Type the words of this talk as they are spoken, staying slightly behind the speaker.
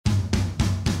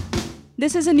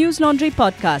This is a News Laundry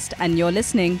podcast, and you're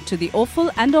listening to the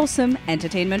Awful and Awesome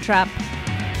Entertainment Wrap.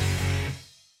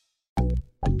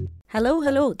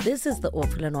 Hello. This is the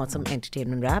Awful and Awesome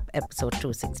Entertainment Wrap, episode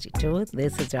 262.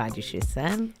 This is Rajesh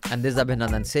Sen. And this is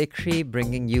Abhinandan Sekhri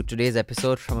bringing you today's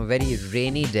episode from a very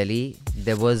rainy Delhi.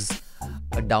 There was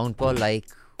a downpour like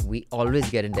we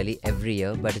always get in Delhi every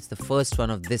year, but it's the first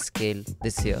one of this scale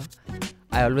this year.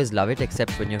 I always love it,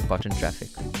 except when you're caught in traffic.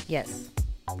 Yes.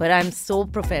 But I'm so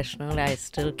professional, I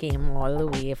still came all the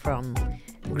way from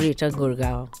Greater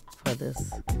Gurgaon for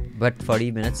this. But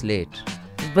 40 minutes late.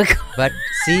 But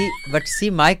see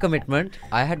my commitment.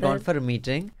 I had gone for a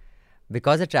meeting.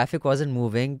 Because the traffic wasn't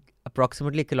moving,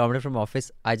 approximately a kilometer from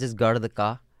office, I just got out of the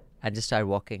car and just started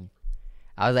walking.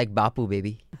 I was like, Bapu,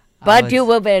 baby. But you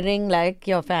were wearing like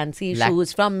your fancy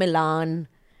shoes from Milan.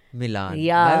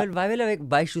 Yeah. Why will I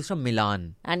buy shoes from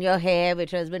Milan? And your hair,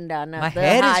 which has been done at My the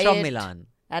hair Hyatt, is from Milan.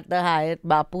 At the Hyatt.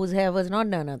 Bapu's hair was not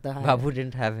done at the Hyatt. Bapu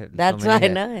didn't have it. That's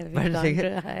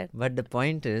why, But the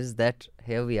point is that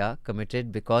here we are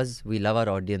committed because we love our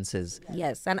audiences.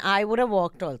 Yes, and I would have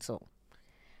walked also.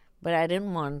 But I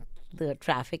didn't want the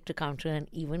traffic to come to an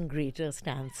even greater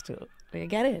standstill. You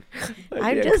get it?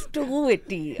 I'm just too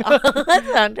witty.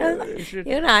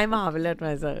 I marvel at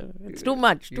myself. It's too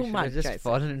much. You have just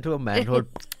fallen into a manhole.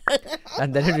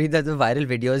 And then read the viral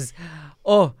videos.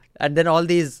 Oh, and then all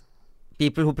these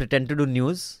people who pretend to do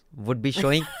news would be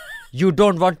showing, you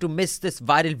don't want to miss this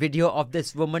viral video of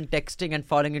this woman texting and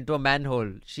falling into a manhole.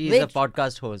 She is a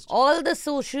podcast host. All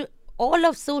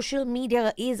of social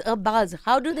media is a buzz.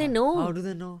 How do they know?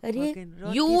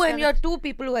 You and your two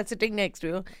people who are sitting next to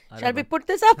you. Shall we put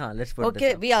this up? Let's put this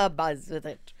Okay, up. we are a buzz with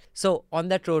it. So, on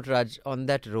that road, Raj, on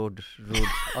that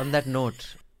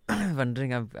note,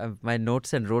 wondering, my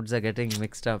notes and roads are getting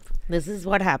mixed up. This is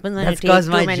what happens when That's you take because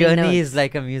too my many journey notes. is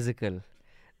like a musical.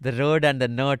 The road and the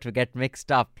note get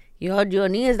mixed up. Your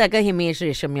journey is like a Himesh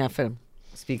Reshammiya film.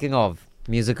 Speaking of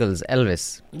musicals,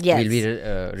 Elvis. Yes. We'll be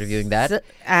reviewing that.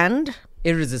 And?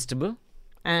 Irresistible.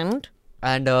 And?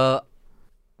 And,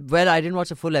 well, I didn't watch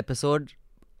a full episode.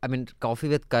 I mean, Coffee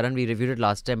with Karan, we reviewed it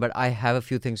last time, but I have a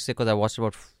few things to say because I watched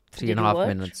about 3.5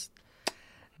 minutes.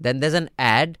 Then there's an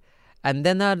ad. And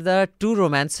then are the two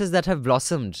romances that have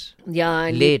blossomed. Yeah,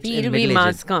 late we in middle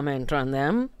must comment on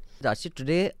them. Actually,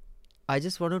 today, I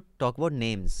just want to talk about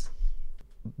names.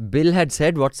 Bill had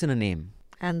said, what's in a name?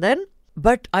 And then?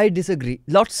 But I disagree.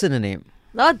 Lots in a name.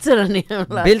 Lots in a name.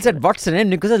 Bill said, what's in a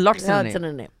name? Niku said, lots in a name. Lots in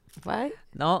a name. Why?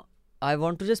 Now, I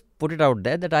want to just put it out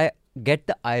there that I get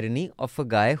the irony of a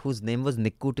guy whose name was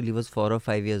Nikku till he was 4 or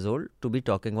 5 years old to be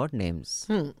talking about names.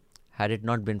 Had it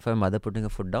not been for my mother putting her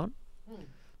foot down,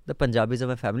 the Punjabis of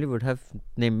my family would have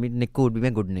named me Nikku, would be my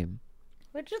good name.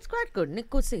 Which is quite good.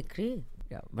 Nikku Sekhri.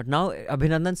 Yeah, but now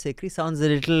Abhinandan Sekhri sounds a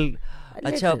little...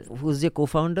 Acha, who's your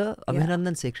co-founder?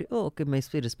 Abhinandan Sekhri. Oh, okay,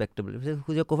 maybe respectable.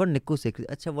 Who's your co-founder? Nikku Sekhri.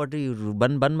 Acha, what do you do?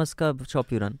 Bun maska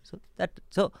shop you run.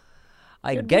 So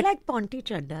I It'd get... be like Ponti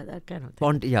Chadda, that kind of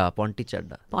thing. Ponti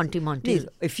Chadda. Ponti Monty. Please,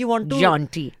 if you want to...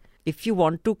 Jaunty. If you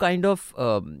want to kind of...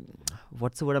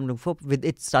 what's the word I'm looking for?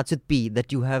 It starts with P,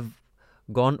 that you have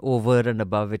gone over and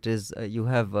above. It is, you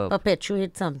have...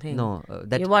 perpetuate something. No,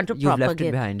 that you want to you've left propagate.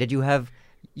 it behind. That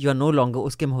you are no longer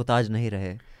uske muhtaj nahi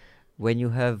rahe. When you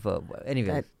have...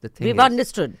 anyway, the thing We've is...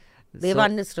 understood. They've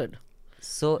understood.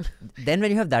 So, then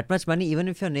when you have that much money, even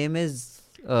if your name is,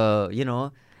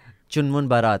 Chunmun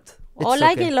Bharat... Or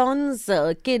like Elon's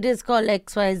kid is called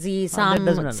XYZ,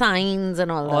 some signs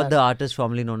and all that. Or the artist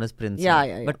formerly known as Prince.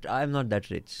 Yeah. But I'm not that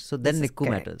rich. So then Nikku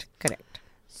matters. Correct.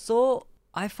 So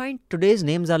I find today's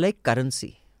names are like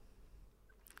currency.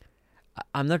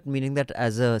 I'm not meaning that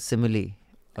as a simile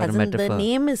or As a metaphor. the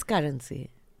name is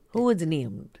currency. Who is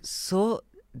named? So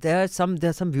there's some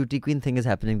beauty queen thing is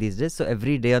happening these days. So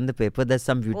every day on the paper there's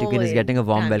some beauty queen is getting a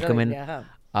warm welcome in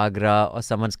Agra, or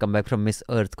someone's come back from Miss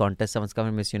Earth contest, someone's come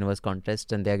from Miss Universe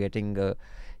contest, and they're getting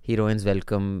heroines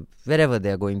welcome wherever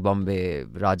they're going, Bombay,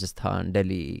 Rajasthan,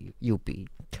 Delhi, UP.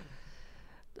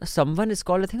 Someone is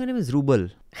called, I think her name is Rubal.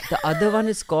 The other one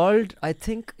is called, I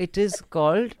think it is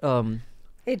called...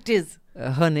 it is.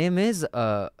 Her name is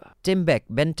Timbeck,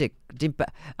 Bentic.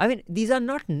 I mean, these are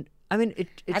not... I mean,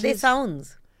 Are they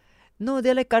sounds? No,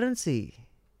 they're like currency.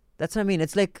 That's what I mean.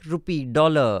 It's like rupee,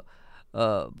 dollar...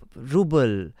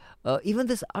 ruble, even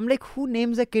this, I'm like, who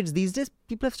names their kids these days?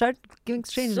 People have started giving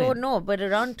strange names. No, but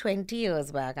around 20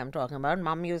 years back, I'm talking about,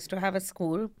 Mum used to have a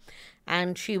school,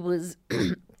 and she was,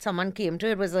 someone came to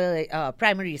it, was a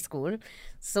primary school,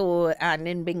 so, and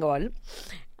in Bengal,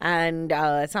 and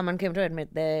someone came to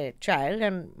admit their child,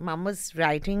 and Mum was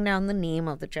writing down the name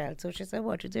of the child. So she said,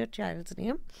 what is your child's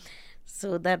name?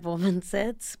 So that woman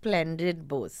said, Splendid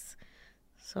Bose.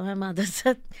 So my mother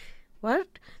said,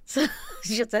 what? So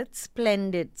she said,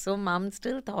 splendid. So mom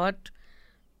still thought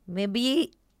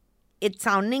maybe it's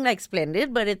sounding like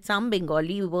splendid, but it's some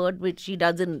Bengali word which she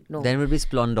doesn't know. Then it would be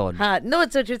splendid. No,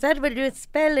 so she said, but you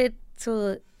spell it.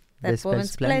 So that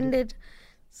woman's splendid.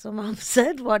 So mom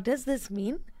said, what does this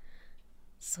mean?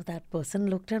 So that person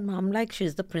looked at mom like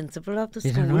she's the principal of the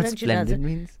school. You know what and splendid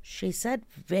means? She said,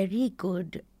 very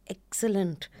good,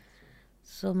 excellent.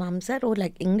 So mom said, oh,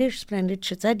 like English splendid.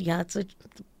 She said, yeah. So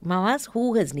mom asked,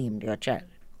 who has named your child?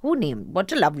 Who named?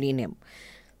 What a lovely name.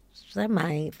 So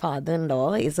my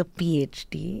father-in-law is a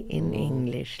PhD in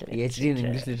English literature. PhD in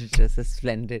English literature, so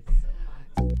splendid.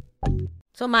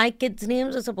 So my kids'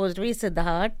 names are supposed to be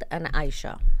Siddharth and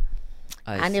Aisha.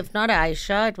 And if not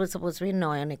Aisha, it was supposed to be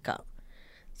Noyanika.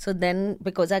 So then,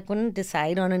 because I couldn't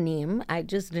decide on a name, I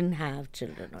just didn't have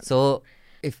children. So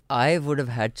if I would have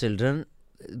had children,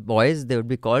 boys, they would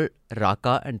be called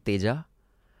Raka and Teja.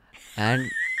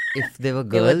 And if they were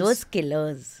girls... They were those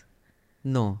killers.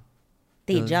 No.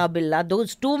 Teja, Billa,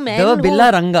 those two men. They were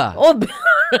Billa Ranga. Oh,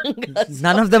 Billa Ranga.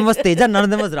 None of them was Teja, none of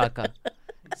them was Raka.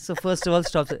 So first of all,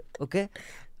 stop. Okay.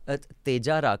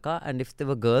 Teja, Raka, and if they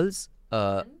were girls,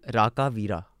 Raka,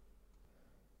 Veera.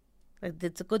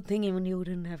 It's a good thing even you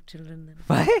didn't have children then.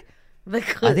 Why?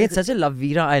 Because I think it's such a love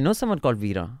Veera. I know someone called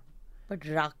Veera. But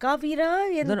Raka,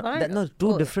 Veera? No,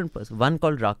 two different persons. One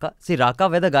called Raka. See, Raka,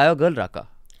 whether guy or girl, Raka.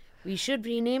 We should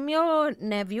rename your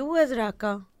nephew as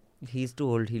Raka. He's too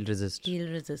old. He'll resist.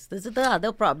 This is the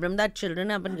other problem, that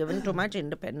children have been given too much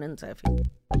independence, I feel.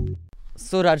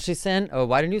 So, Rajshri Sen,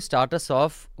 why don't you start us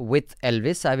off with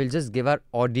Elvis? I will just give our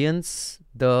audience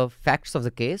the facts of the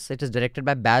case. It is directed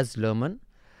by Baz Luhrmann.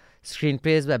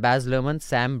 Screenplays by Baz Luhrmann,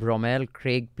 Sam Bromell,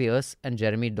 Craig Pearce, and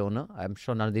Jeremy Donner. I'm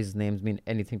sure none of these names mean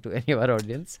anything to any of our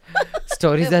audience.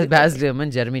 Stories by Baz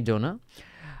Luhrmann, Jeremy Donner.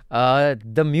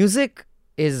 The music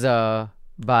is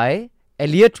by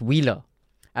Elliot Wheeler.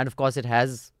 And of course, it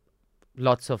has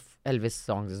lots of Elvis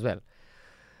songs as well.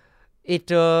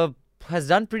 It has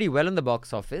done pretty well in the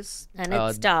box office. And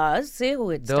it stars. Say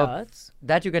who it stars.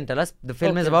 That you can tell us. The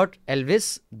film is about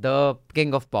Elvis, the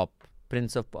king of pop.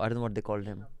 Prince of pop. I don't know what they called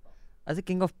him. As a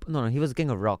king of... No, he was king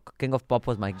of rock. King of pop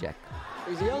was Mike Jack.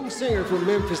 He's a young singer from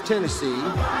Memphis, Tennessee.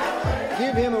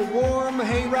 Give him a warm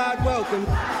hayride welcome.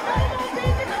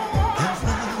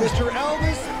 Mr.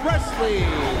 Elvis Presley.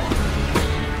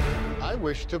 I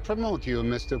wish to promote you,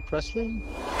 Mr. Presley.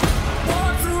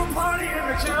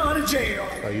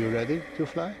 Are you ready to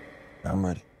fly? I'm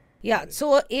ready. Yeah,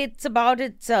 so it's about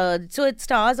so it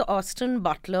stars Austin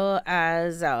Butler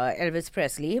as Elvis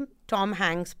Presley. Tom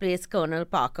Hanks plays Colonel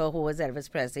Parker, who was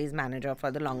Elvis Presley's manager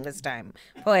for the longest time,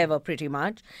 forever pretty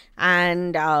much.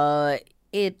 And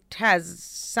it has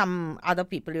some other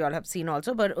people you all have seen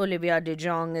also, but Olivia de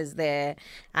Jong is there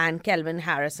and Kelvin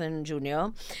Harrison Jr.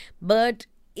 But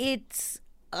it's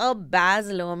a Baz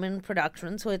Luhrmann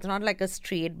production, so it's not like a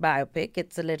straight biopic.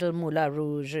 It's a little Moulin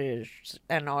Rouge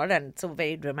and all, and so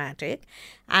very dramatic.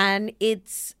 And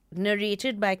it's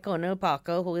narrated by Colonel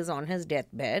Parker, who is on his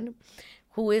deathbed,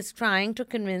 who is trying to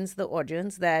convince the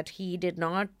audience that he did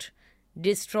not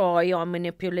destroy or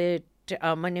manipulate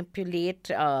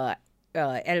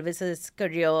Elvis's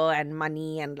career and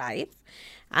money and life.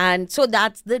 And so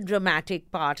that's the dramatic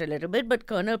part a little bit. But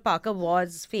Colonel Parker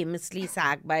was famously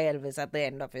sacked by Elvis at the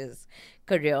end of his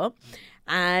career.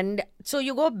 And so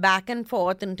you go back and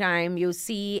forth in time. You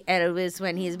see Elvis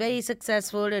when he's very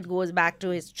successful. It goes back to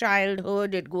his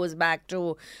childhood. It goes back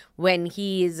to when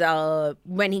he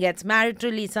gets married to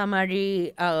Lisa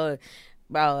Marie.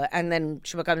 And then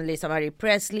she becomes Lisa Marie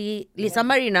Presley. Lisa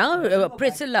Marie now?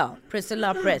 Priscilla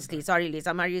Presley. Sorry,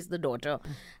 Lisa Marie is the daughter.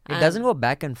 It doesn't go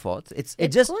back and forth.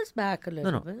 It just goes back a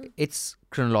little bit. It's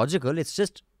chronological. It's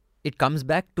just, it comes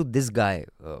back to this guy,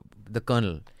 the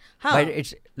colonel. How? But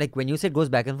it's like when you say it goes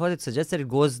back and forth, it suggests that it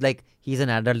goes like he's an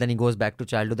adult, then he goes back to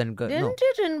childhood. Then Didn't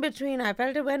it in between? I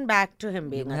felt it went back to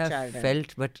him being a child.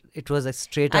 But it was a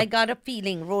straight up. I got a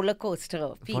feeling, roller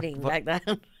coaster feeling like that.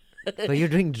 Were you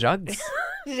doing drugs?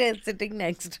 She's sitting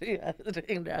next to you. I was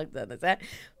doing drugs on the side.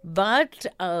 But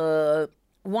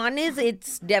one is,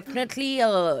 it's definitely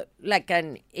like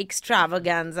an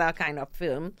extravaganza kind of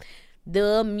film.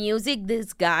 The music,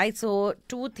 this guy, so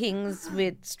three things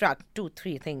which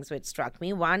struck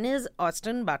me. One is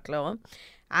Austin Butler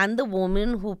and the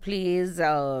woman who plays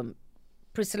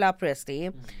Priscilla Presley.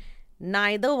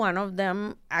 Neither one of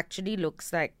them actually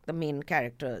looks like the main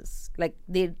characters. Like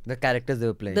the characters they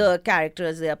were playing. The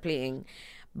characters they are playing.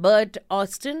 But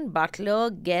Austin Butler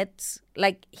gets,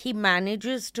 like, he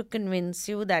manages to convince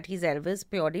you that he's Elvis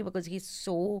purely because he's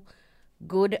so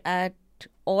good at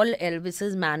all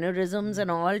Elvis's mannerisms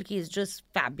and all. He's just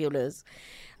fabulous.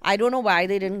 I don't know why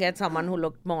they didn't get someone who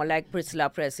looked more like Priscilla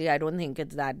Presley. I don't think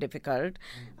it's that difficult.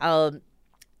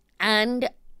 And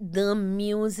the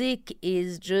music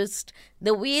is just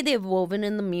the way they've woven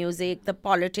in the music, the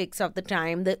politics of the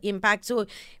time, the impact. So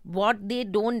what they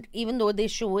don't, even though they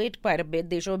show it quite a bit,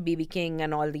 they show B.B. King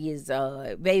and all these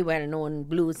very well-known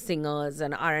blues singers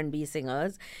and R&B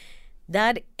singers,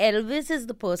 that Elvis is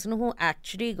the person who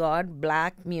actually got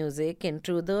black music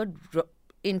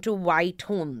into white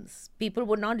homes. People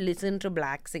would not listen to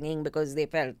black singing because they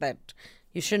felt that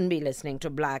you shouldn't be listening to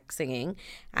black singing.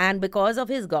 And because of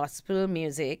his gospel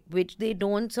music, which they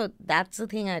don't, so that's the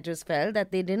thing I just felt,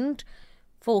 that they didn't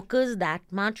focus that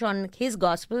much on his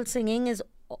gospel singing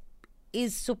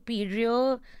is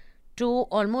superior to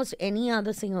almost any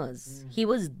other singers. He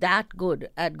was that good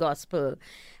at gospel.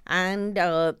 And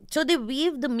so they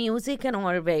weave the music and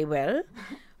all very well.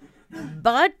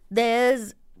 But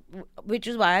which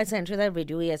is why I sent you that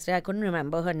video yesterday. I couldn't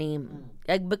remember her name.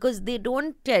 Because they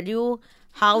don't tell you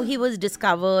how he was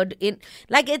discovered in,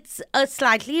 it's a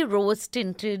slightly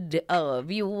rose-tinted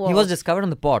view. He was discovered on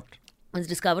the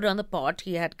pot.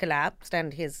 He had collapsed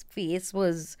and his face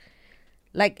was,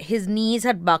 his knees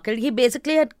had buckled. He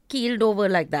basically had keeled over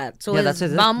like that. So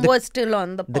his bum was still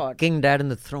on the pot. The king died on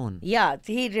the throne. Yeah,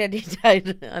 he really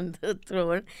died on the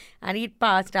throne. And he'd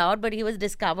passed out, but he was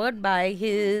discovered by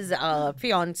his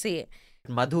fiancée.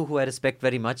 Madhu, who I respect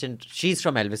very much, and she's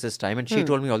from Elvis's time, and she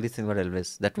told me all these things about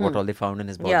Elvis, that what all they found in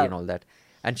his body and all that.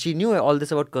 And she knew all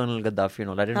this about Colonel Gaddafi and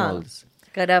all. I didn't know all this.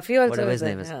 Gaddafi also. Whatever his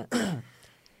name is.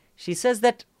 She says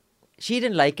that she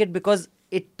didn't like it because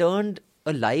it turned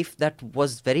a life that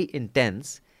was very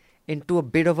intense into a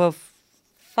bit of a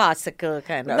farcical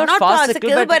kind of. Not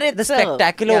farcical, but it's the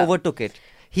spectacular overtook it.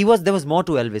 There was more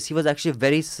to Elvis. He was actually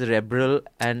very cerebral,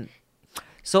 and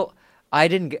so I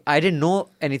didn't know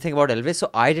anything about Elvis, so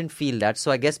I didn't feel that.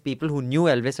 So I guess people who knew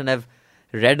Elvis and have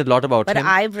read a lot about him. But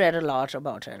I've read a lot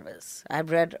about Elvis. I've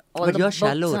read all the books. But you're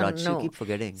shallow, Raj. You keep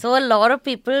forgetting. So a lot of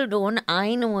people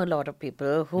I know a lot of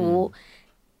people who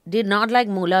did not like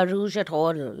Moulin Rouge at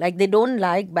all. They don't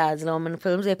like Baz Luhrmann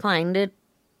films. They find it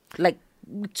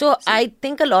So I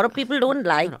think a lot of people don't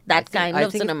like that kind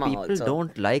of cinema. I think if people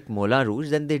don't like Moulin Rouge,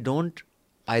 then they don't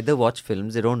either watch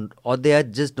films, they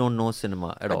just don't know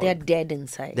cinema at all. They are dead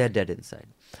inside. They're dead inside.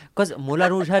 Because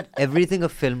Moulin Rouge had everything a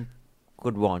film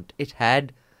could want. It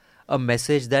had a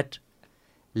message that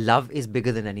love is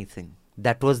bigger than anything.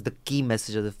 That was the key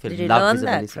message of the film. Did you love learn is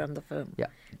that from the film? Yeah.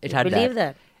 It had believe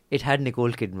that? It had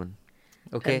Nicole Kidman.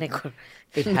 Okay.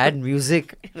 It had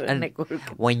music. And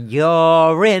when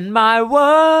you're in my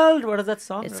world, what is that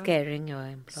song? It's scaring your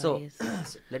employees.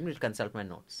 So let me consult my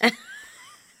notes.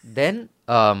 Then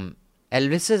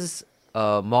Elvis's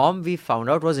mom, we found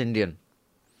out, was Indian.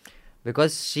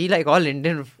 Because she, like all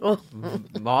Indian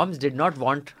moms, did not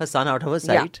want her son out of her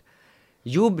sight.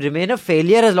 Yeah. You remain a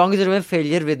failure as long as you remain a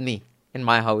failure with me in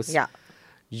my house. Yeah.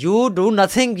 You do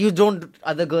nothing.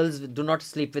 Other girls do not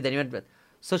sleep with anyone.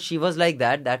 So she was like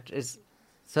that.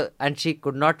 And she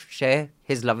could not share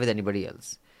his love with anybody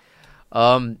else.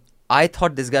 I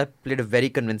thought this guy played a very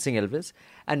convincing Elvis.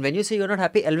 And when you say you're not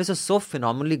happy, Elvis was so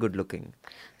phenomenally good looking.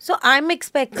 So I'm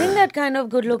expecting that kind of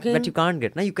good looking. But you can't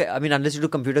get, unless you do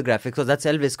computer graphics. So that's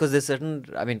Elvis, because there's certain,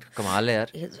 kamal hai yaar.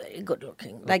 He's very good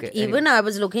looking. Even I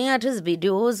was looking at his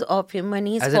videos of him when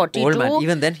he's 42. An old man.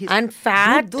 Even then he's and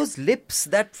fat. Dude, those lips,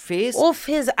 that face.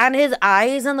 His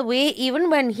eyes and the way, even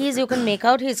when you can make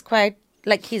out he's quite,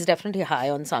 he's definitely high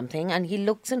on something. And he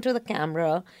looks into the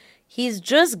camera. He's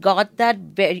just got that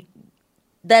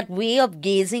way of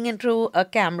gazing into a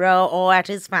camera or at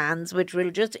his fans, which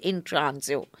will just entrance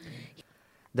you.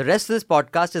 The rest of this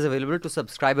podcast is available to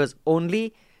subscribers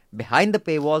only behind the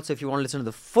paywall. So if you want to listen to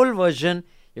the full version,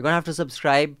 you're going to have to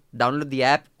subscribe, download the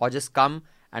app, or just come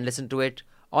and listen to it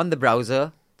on the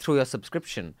browser through your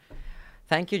subscription.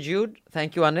 Thank you, Jude.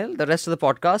 Thank you, Anil. The rest of the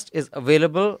podcast is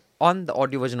available on the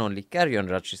audio version only. Carry on,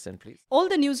 Rajshri, please. All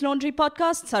the News Laundry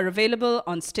podcasts are available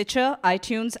on Stitcher,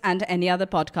 iTunes, and any other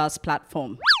podcast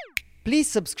platform. Please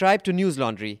subscribe to News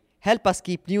Laundry. Help us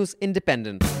keep news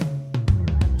independent.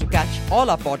 To catch all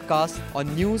our podcasts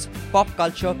on news, pop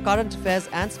culture, current affairs,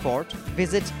 and sport,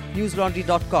 visit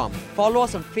newslaundry.com. Follow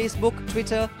us on Facebook,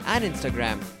 Twitter, and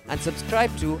Instagram, and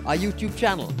subscribe to our YouTube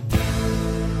channel.